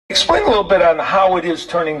Explain a little bit on how it is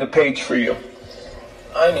turning the page for you.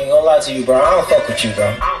 I ain't even gonna lie to you, bro. I don't fuck with you, bro.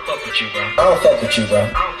 I don't fuck with you, bro. I don't fuck with you, bro.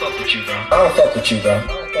 I don't fuck with you, bro. I don't fuck with you, bro.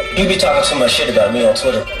 You be talking too much shit about me on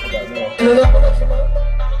Twitter. Nigga, I'ma let you know.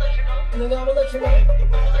 Nigga, I'ma let you know.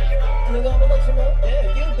 Nigga, I'ma let you know.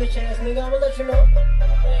 Yeah, you bitch ass nigga, I'ma let you know.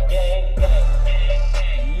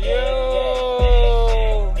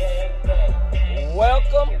 Yo,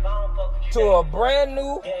 welcome to a brand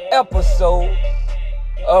new episode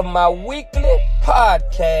of my weekly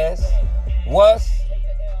podcast, What's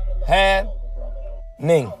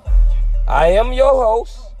Happening? I am your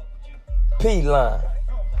host, P-Line.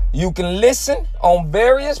 You can listen on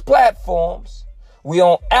various platforms. We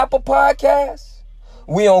on Apple Podcasts,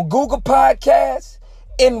 we on Google Podcasts,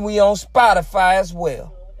 and we on Spotify as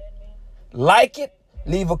well. Like it,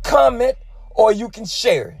 leave a comment, or you can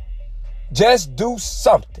share it. Just do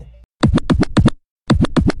something.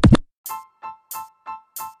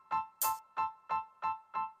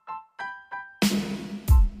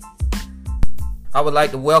 I would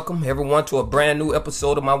like to welcome everyone to a brand new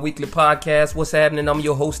episode of my weekly podcast, What's Happening? I'm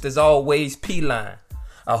your host, as always, P-Line.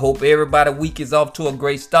 I hope everybody's week is off to a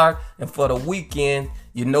great start. And for the weekend,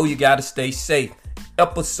 you know you got to stay safe.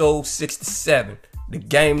 Episode 67, the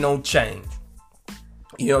game don't change.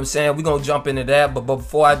 You know what I'm saying? We're going to jump into that. But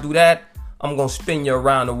before I do that, I'm going to spin you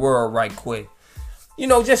around the world right quick. You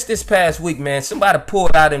know, just this past week, man, somebody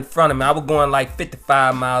pulled out in front of me. I was going like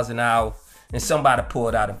 55 miles an hour, and somebody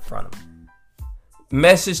pulled out in front of me.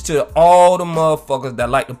 Message to all the motherfuckers that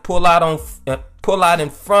like to pull out in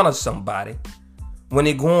front of somebody when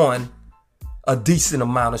they're going a decent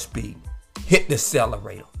amount of speed. Hit the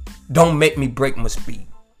accelerator. Don't make me break my speed.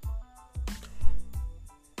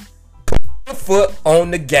 Put your foot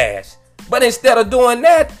on the gas. But instead of doing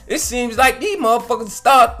that, it seems like these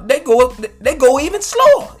motherfuckers they go even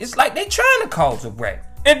slower. It's like they trying to cause a wreck.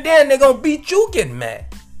 And then they're gonna beat you getting mad.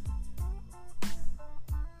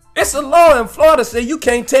 It's a law in Florida say you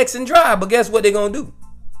can't text and drive, but guess what they're gonna do?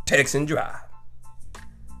 Text and drive.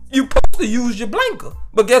 You supposed to use your blinker,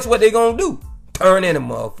 but guess what they're gonna do? Turn in a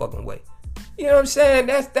motherfucking way. You know what I'm saying?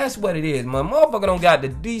 That's what it is, man. Motherfucker don't got the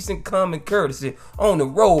decent common courtesy on the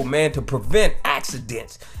road, man, to prevent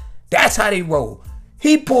accidents. That's how they roll.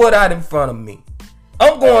 He pulled out in front of me.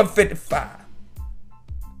 I'm going 55.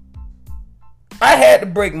 I had to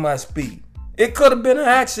break my speed. It could have been an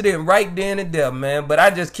accident right then and there, man. But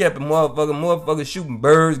I just kept it motherfucker shooting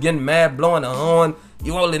birds, getting mad, blowing the horn,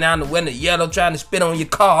 you rolling down the window, yellow, trying to spit on your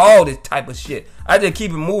car, all this type of shit. I just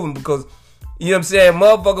keep it moving because, you know what I'm saying,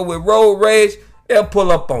 motherfucker with road rage, they'll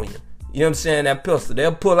pull up on you. You know what I'm saying, that pistol,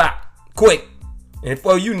 they'll pull out quick. And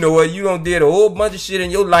before you know it, you done did a whole bunch of shit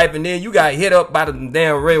in your life and then you got hit up by the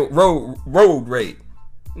damn road rage.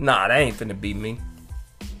 Nah, that ain't finna be me.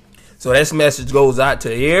 So this message goes out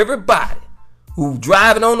to everybody who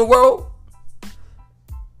driving on the road.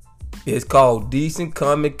 It's called decent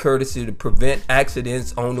common courtesy to prevent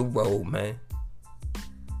accidents on the road, man.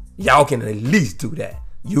 Y'all can at least do that.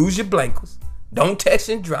 Use your blinkers. Don't text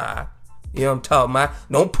and drive. You know what I'm talking about?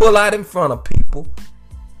 Don't pull out in front of people.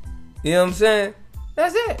 You know what I'm saying?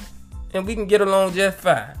 That's it. And we can get along just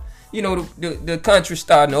fine. You know, the country's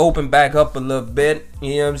starting to open back up a little bit.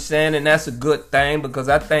 You know what I'm saying? And that's a good thing because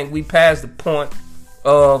I think we passed the point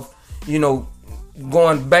of, you know,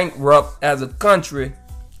 going bankrupt as a country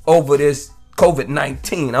over this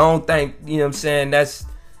COVID-19. I don't think, you know what I'm saying,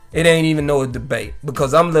 it ain't even no debate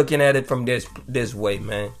because I'm looking at it from this way,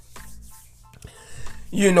 man.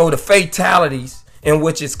 You know, the fatalities in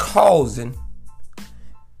which it's causing,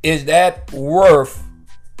 is that worth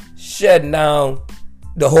shutting down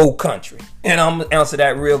the whole country? And I'm gonna answer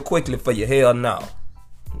that real quickly for you. Hell no.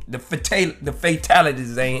 The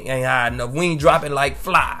fatalities ain't high enough. We ain't dropping like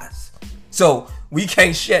flies. So we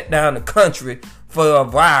can't shut down the country for a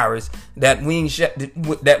virus that we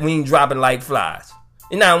ain't dropping like flies.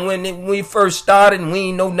 You know, when we first started and we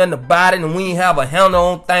ain't know nothing about it and we ain't have a handle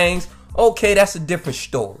on things, okay, that's a different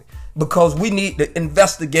story. Because we need to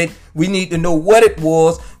investigate, we need to know what it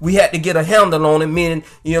was. We had to get a handle on it, meaning,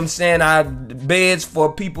 you know what I'm saying, our beds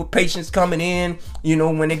for patients coming in, you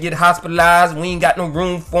know, when they get hospitalized, we ain't got no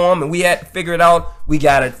room for them and we had to figure it out. We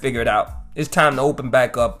got to figure it out. It's time to open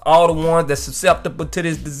back up. All the ones that's susceptible to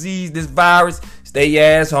this disease, this virus, stay your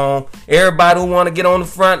ass home. Everybody who want to get on the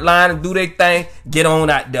front line and do their thing, get on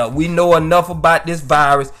out there. We know enough about this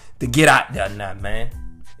virus to get out there now, man.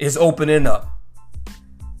 It's opening up.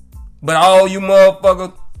 But all you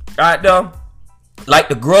motherfuckers out there, like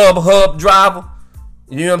the Grubhub driver,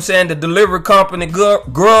 you know what I'm saying, the delivery company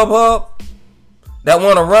Grubhub, that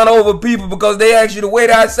want to run over people because they ask you to wait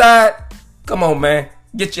outside, come on, man.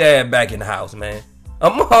 Get your ass back in the house, man. A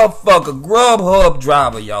motherfucker Grubhub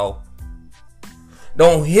driver, y'all,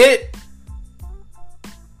 don't hit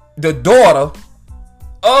the daughter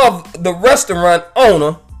of the restaurant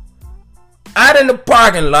owner out in the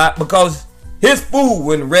parking lot because his food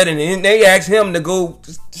wasn't ready and they asked him to go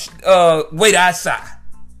wait outside.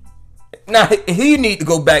 Now, he need to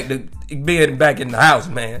go back to being back in the house,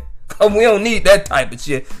 man. Cause we don't need that type of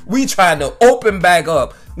shit. We trying to open back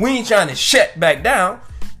up. We ain't trying to shut back down.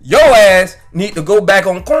 Your ass need to go back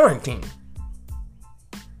on quarantine.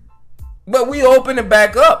 But we open it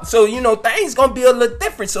back up. So, you know, things gonna be a little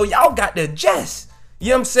different. So y'all got to adjust. You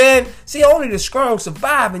know what I'm saying? See, only the strong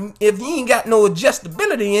survive. And if you ain't got no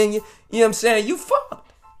adjustability in you, you know what I'm saying, you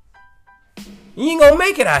fucked. You ain't gonna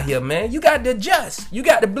make it out here, man. You got to adjust. You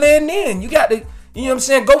got to blend in. You got to, you know what I'm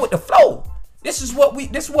saying, go with the flow. This is what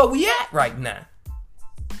we at right now.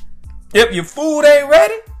 If your food ain't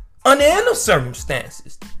ready, under any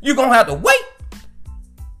circumstances, you're gonna have to wait.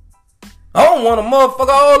 I don't want a motherfucker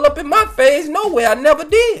all up in my face. No way, I never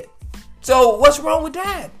did. So what's wrong with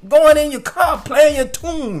that? Going in your car, playing your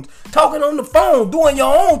tunes, talking on the phone, doing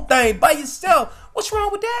your own thing by yourself. What's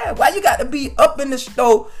wrong with that? Why you got to be up in the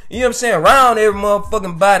stove, you know what I'm saying, around every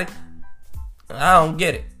motherfucking body? I don't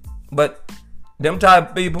get it. But them type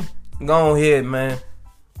of people, go ahead, man.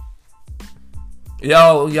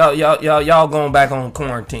 Y'all going back on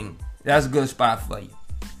quarantine. That's a good spot for you.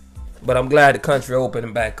 But I'm glad the country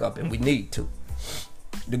opening back up, and we need to.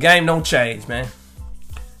 The game don't change, man.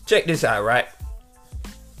 Check this out, right?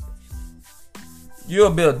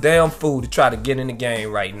 You'll be a damn fool to try to get in the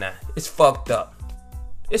game right now. It's fucked up.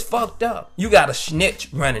 It's fucked up. You got a snitch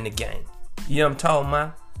running the game. You know what I'm talking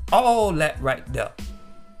about? All that right there.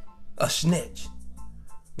 A snitch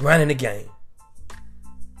running the game.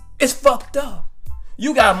 It's fucked up.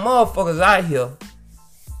 You got motherfuckers out here,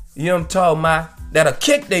 you know what I'm talking about, that'll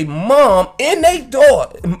kick their mom and their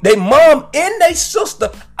daughter, their mom and their sister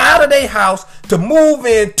out of their house to move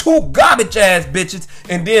in two garbage ass bitches,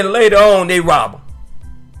 and then later on they rob them.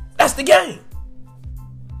 That's the game.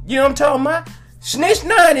 You know what I'm talking about? Snitch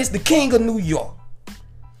 9 is the king of New York.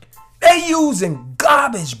 They using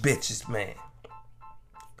garbage bitches, man.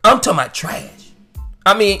 I'm talking about trash.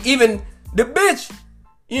 I mean, even the bitch,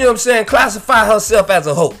 you know what I'm saying, classify herself as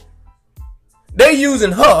a hoe. They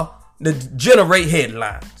using her to generate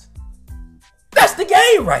headlines. That's the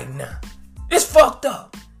game right now. It's fucked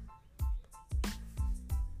up.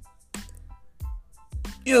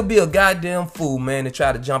 You'll be a goddamn fool, man, to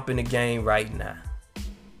try to jump in the game right now.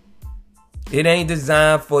 It ain't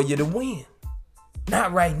designed for you to win.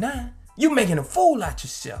 Not right now. You making a fool out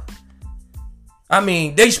yourself. I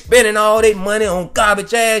mean, they spending all their money on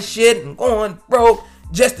garbage ass shit and going broke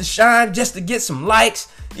just to shine, just to get some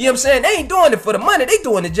likes. You know what I'm saying? They ain't doing it for the money. They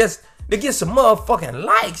doing it just to get some motherfucking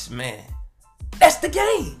likes, man. That's the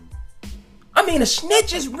game. I mean, a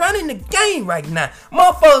snitch is running the game right now.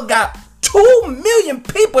 Motherfucker got 2 million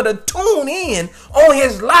people to tune in on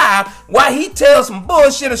his live while he tells some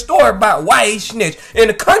bullshit a story about why he snitched. In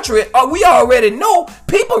the country, we already know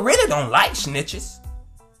people really don't like snitches.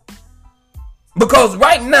 Because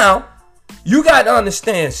right now, you got to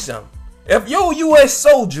understand something. If your U.S.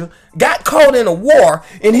 soldier got caught in a war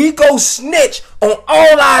and he goes snitch on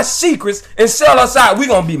all our secrets and sell us out, we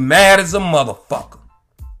going to be mad as a motherfucker.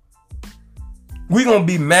 We going to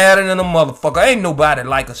be madder than a motherfucker. Ain't nobody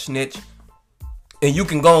like a snitch. And you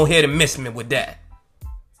can go ahead and miss me with that.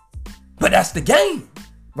 But that's the game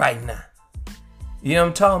right now. You know what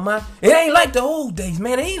I'm talking about? It ain't like the old days,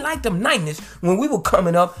 man. It ain't like them 90s when we were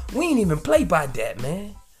coming up. We ain't even play by that,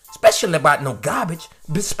 man. Especially about no garbage.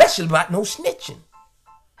 Especially about no snitching.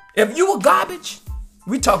 If you were garbage,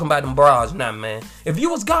 we talking about them bras now, man. If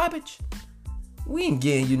you was garbage, we ain't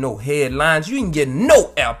getting you no headlines. You ain't getting no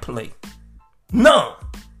airplay. None.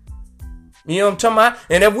 You know what I'm talking about?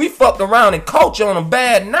 And if we fucked around and caught you on a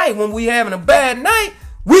bad night when we having a bad night,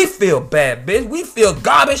 we feel bad, bitch. We feel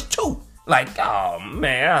garbage too. Like, oh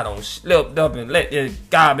man, I done slipped up and let this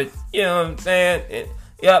garbage, you know what I'm saying? And,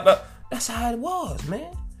 yeah, but that's how it was,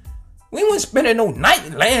 man. We wasn't spending no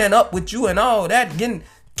night laying up with you and all that, getting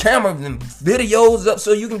cameras and videos up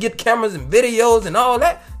so you can get cameras and videos and all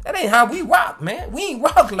that. That ain't how we rock, man. We ain't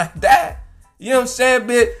rock like that. You know what I'm saying,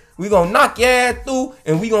 bitch? We gonna knock your ass through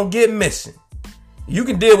and we gonna get missing. You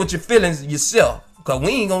can deal with your feelings yourself, cause we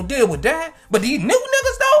ain't gonna deal with that. But these new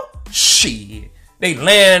niggas though, shit, they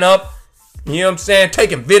laying up, you know what I'm saying,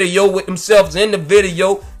 taking video with themselves in the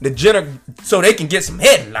video so they can get some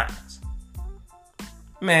headlines.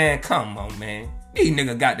 Man, come on, man. These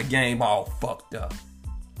niggas got the game all fucked up.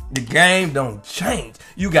 The game don't change.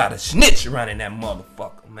 You got a snitch running that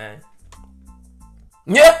motherfucker, man.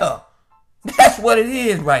 Yeah. That's what it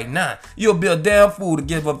is right now. You'll be a damn fool to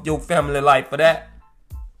give up your family life for that.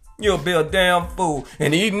 You'll be a damn fool.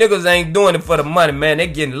 And these niggas ain't doing it for the money, man. They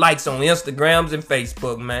getting likes on Instagrams and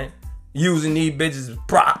Facebook, man. Using these bitches as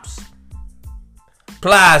props.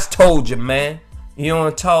 Plies told you, man. You know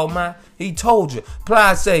what I'm talking about? He told you.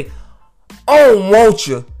 Plies say, I don't want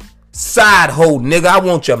your side hoe, nigga. I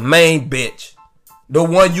want your main bitch. The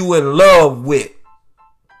one you in love with.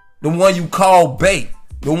 The one you call bait.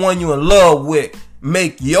 The one you in love with.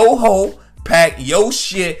 Make your hoe, pack your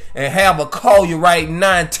shit, and have her call you right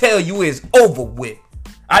now and tell you it's over with.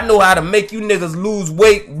 I know how to make you niggas lose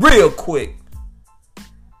weight real quick.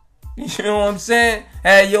 You know what I'm saying?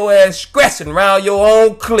 Have your ass scratching around your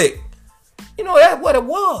own clique. You know, that's what it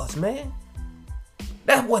was, man.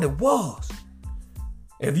 That's what it was.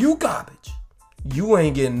 If you garbage, you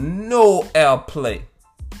ain't getting no airplay.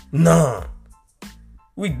 None.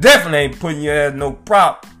 We definitely ain't putting your ass no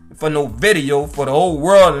prop for no video for the whole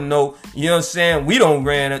world to know. You know what I'm saying? We don't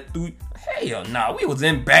ran it through. Hell nah, we was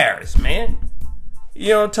embarrassed, man. You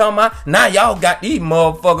know what I'm talking about? Now y'all got these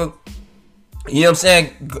motherfuckers, you know what I'm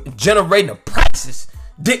saying, generating the prices,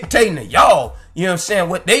 dictating to y'all, you know what I'm saying,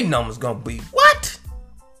 what they numbers gonna be. What?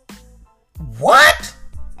 What?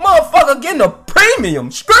 Motherfucker getting a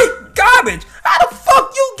premium, straight garbage. How the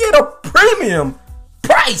fuck you get a premium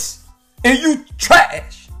price and you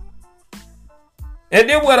trash? And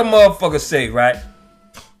then what a motherfucker say, right?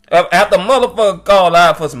 After motherfucker call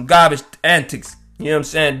out for some garbage antics, you know what I'm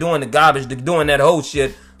saying, doing the garbage, doing that whole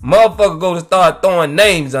shit, motherfucker go to start throwing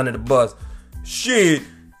names under the bus. Shit,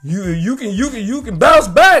 you can bounce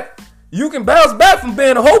back. You can bounce back from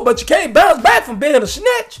being a hoe, but you can't bounce back from being a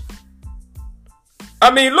snitch.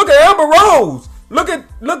 I mean, look at Amber Rose. Look at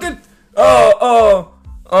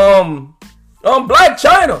Black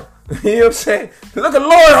China. You know what I'm saying? Look at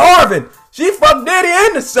Lauren Harvin. She fucked Diddy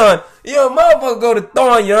and the son. You know, motherfucker go to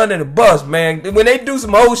throwing you under the bus, man. When they do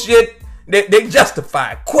some old shit, they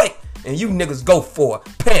justify it quick. And you niggas go for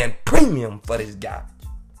it. Paying premium for this garbage.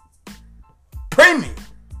 Premium.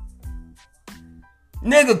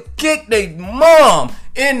 Nigga kicked their mom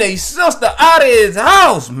and their sister out of his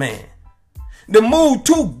house, man. They moved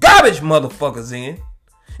two garbage motherfuckers in.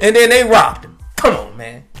 And then they robbed him. Come on,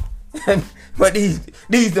 man. But these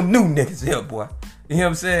them new niggas here, boy. You know what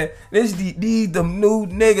I'm saying? These them new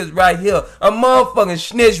niggas right here. A motherfucking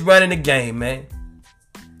snitch running the game, man.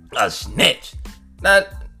 A snitch. Now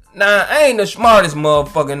I ain't the smartest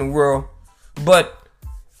motherfucker in the world, but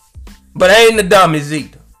I ain't the dumbest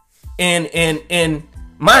either. And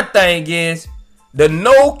my thing is, the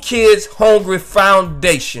No Kids Hungry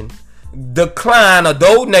Foundation declined a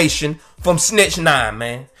donation from Snitch 9,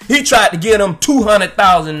 man. He tried to get him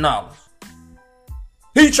 $200,000.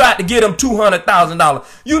 He tried to get him $200,000.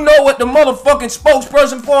 You know what the motherfucking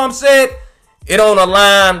spokesperson for him said? It don't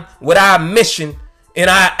align with our mission and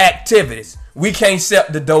our activities. We can't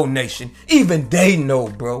accept the donation. Even they know,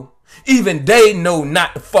 bro. Even they know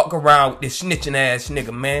not to fuck around with this snitching ass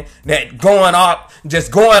nigga, man. That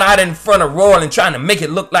just going out in front of Royal and trying to make it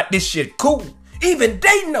look like this shit cool. Even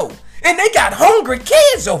they know. And they got hungry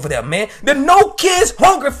kids over there, man. The No Kids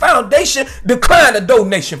Hungry Foundation declined a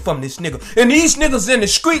donation from this nigga. And these niggas in the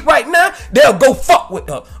street right now, they'll go fuck with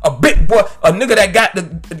a big boy, a nigga that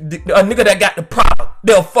got the problem.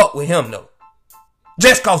 They'll fuck with him though,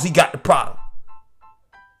 just cause he got the problem.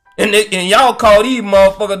 And y'all call these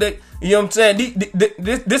motherfuckers, you know what I'm saying?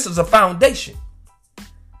 This is a foundation.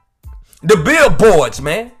 The billboards,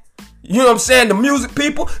 man. You know what I'm saying? The music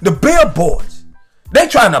people, the billboards. They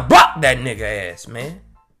trying to block that nigga ass, man.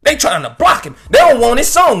 They trying to block him. They don't want his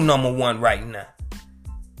song #1 right now.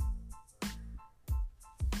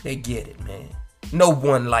 They get it, man. No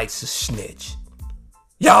one likes a snitch.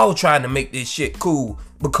 Y'all trying to make this shit cool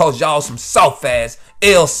because y'all some soft ass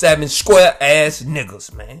L7 square ass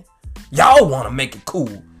niggas, man. Y'all want to make it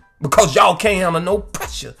cool because y'all can't handle no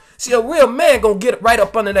pressure. See, a real man gonna get right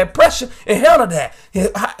up under that pressure and handle that.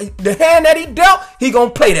 The hand that he dealt, he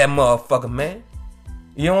gonna play that motherfucker, man.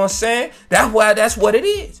 You know what I'm saying? That's what it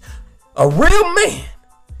is. A real man,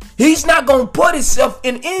 he's not gonna put himself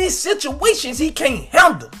in any situations he can't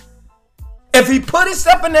handle. If he put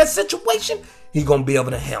himself in that situation, he gonna be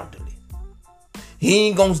able to handle it. He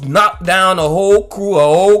ain't gonna knock down a whole crew, a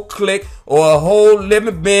whole clique, or a whole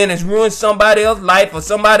living being that's ruined somebody else's life or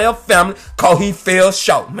somebody else's family cause he fell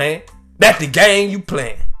short, man. That's the game you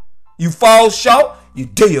playing. You fall short, you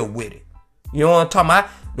deal with it. You know what I'm talking about?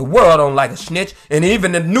 The world don't like a snitch, and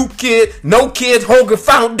even the No Kids Hungry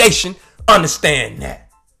Foundation understand that.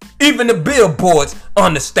 Even the billboards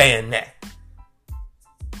understand that.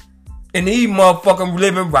 And these motherfuckers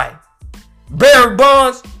living right. Barry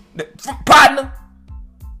Bonds, Partner.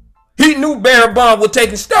 He knew Barry Bonds was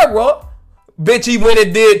taking steroids. Bitch, he went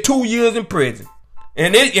and did 2 years in prison.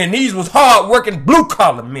 And these was hard-working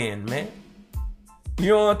blue-collar men, man. You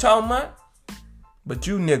know what I'm talking about? But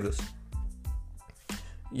you niggas,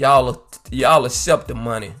 y'all accept the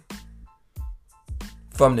money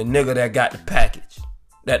from the nigga that got the package.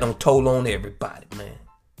 That don't toll on everybody, man.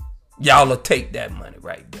 Y'all will take that money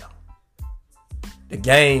right there. The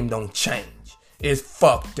game don't change. It's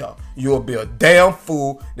fucked up. You'll be a damn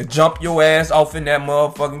fool to jump your ass off in that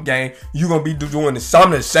motherfucking game. You gonna be doing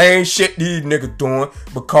some of the same shit these niggas doing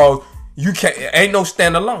because you can't. Ain't no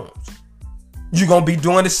standalones. You gonna be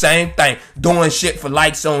doing the same thing, doing shit for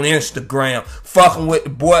likes on Instagram, fucking with the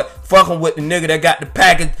boy, fucking with the nigga that got the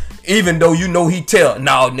package, even though you know he tell.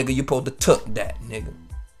 Nah, nigga, you supposed to tuck that nigga.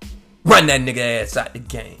 Run that nigga ass out the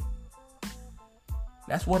game.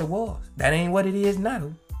 That's what it was. That ain't what it is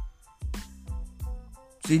now.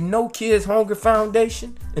 See, No Kids Hungry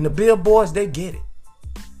Foundation and the billboards, they get it.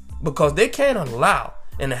 Because they can't allow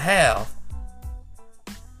and have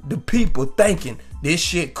the people thinking this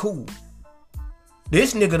shit cool.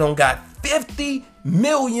 This nigga done got 50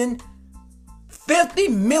 million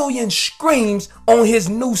streams on his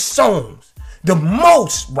new songs. The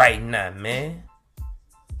most right now, man.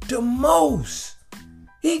 The most.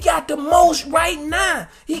 He got the most right now.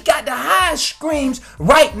 He got the highest streams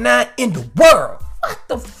right now in the world. What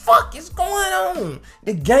the fuck is going on?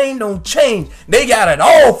 The game don't change. They got it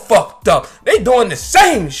all fucked up. They doing the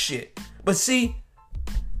same shit. But see,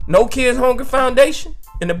 No Kids Hungry Foundation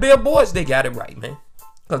and the billboards, they got it right, man.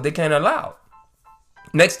 Because they can't allow it.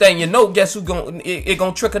 Next thing you know, guess who it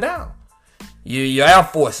gonna trickle down? Your Air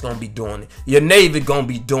Force gonna be doing it. Your Navy gonna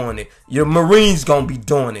be doing it. Your Marines gonna be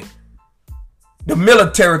doing it. The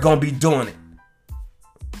military gonna be doing it.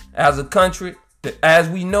 As a country, as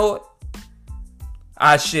we know it,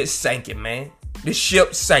 our shit sinking, man. The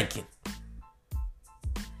ship sinking.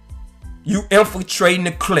 You infiltrating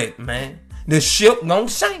the clique, man. The ship gonna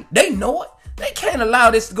sink. They know it. They can't allow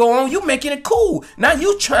this to go on. You making it cool. Now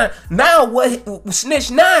you trying. Now what Snitch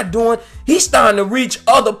 9 doing? He's starting to reach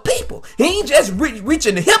other people. He ain't just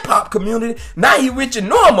reaching the hip hop community. Now he reaching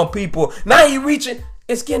normal people. Now he reaching.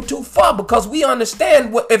 It's getting too far because we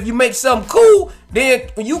understand what if you make something cool, then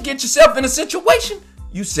when you get yourself in a situation,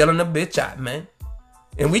 you selling a bitch out, man.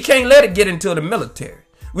 And we can't let it get into the military.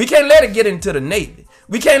 We can't let it get into the Navy.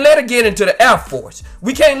 We can't let it get into the Air Force.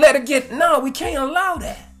 We can't let it get, no, we can't allow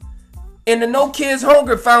that. And the No Kids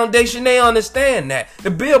Hungry Foundation, they understand that.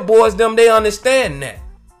 The billboards, them, they understand that.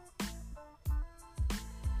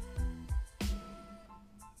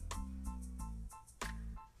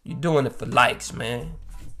 You doing it for likes, man.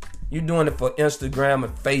 You doing it for Instagram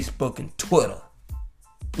and Facebook and Twitter.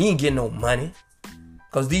 You ain't getting no money.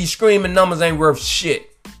 Because these screaming numbers ain't worth shit.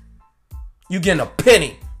 You getting a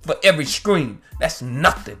penny for every scream. That's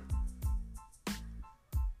nothing.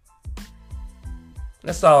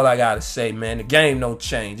 That's all I gotta say, man. The game don't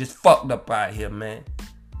change. It's fucked up out here, man.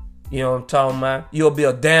 You know what I'm talking about? You'll be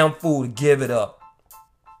a damn fool to give it up.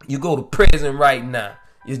 You go to prison right now.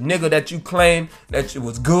 This nigga that you claim that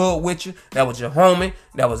was good with you, that was your homie,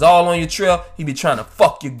 that was all on your trail, he be trying to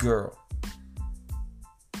fuck your girl.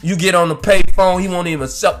 You get on the pay phone, he won't even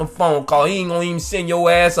accept the phone call. He ain't gonna even send your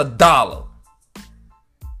ass $1.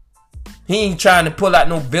 He ain't trying to pull out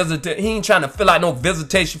no visitor. He ain't trying to fill out no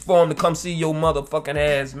visitation form to come see your motherfucking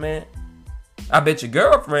ass, man. I bet your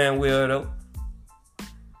girlfriend will, though.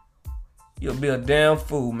 You'll be a damn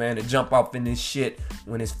fool, man, to jump off in this shit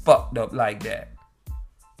when it's fucked up like that.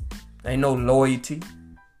 Ain't no loyalty.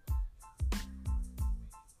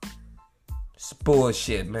 It's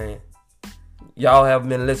bullshit, man. Y'all have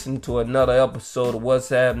been listening to another episode of What's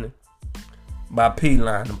Happening by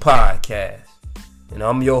P-Line, the podcast. And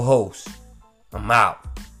I'm your host. I'm out.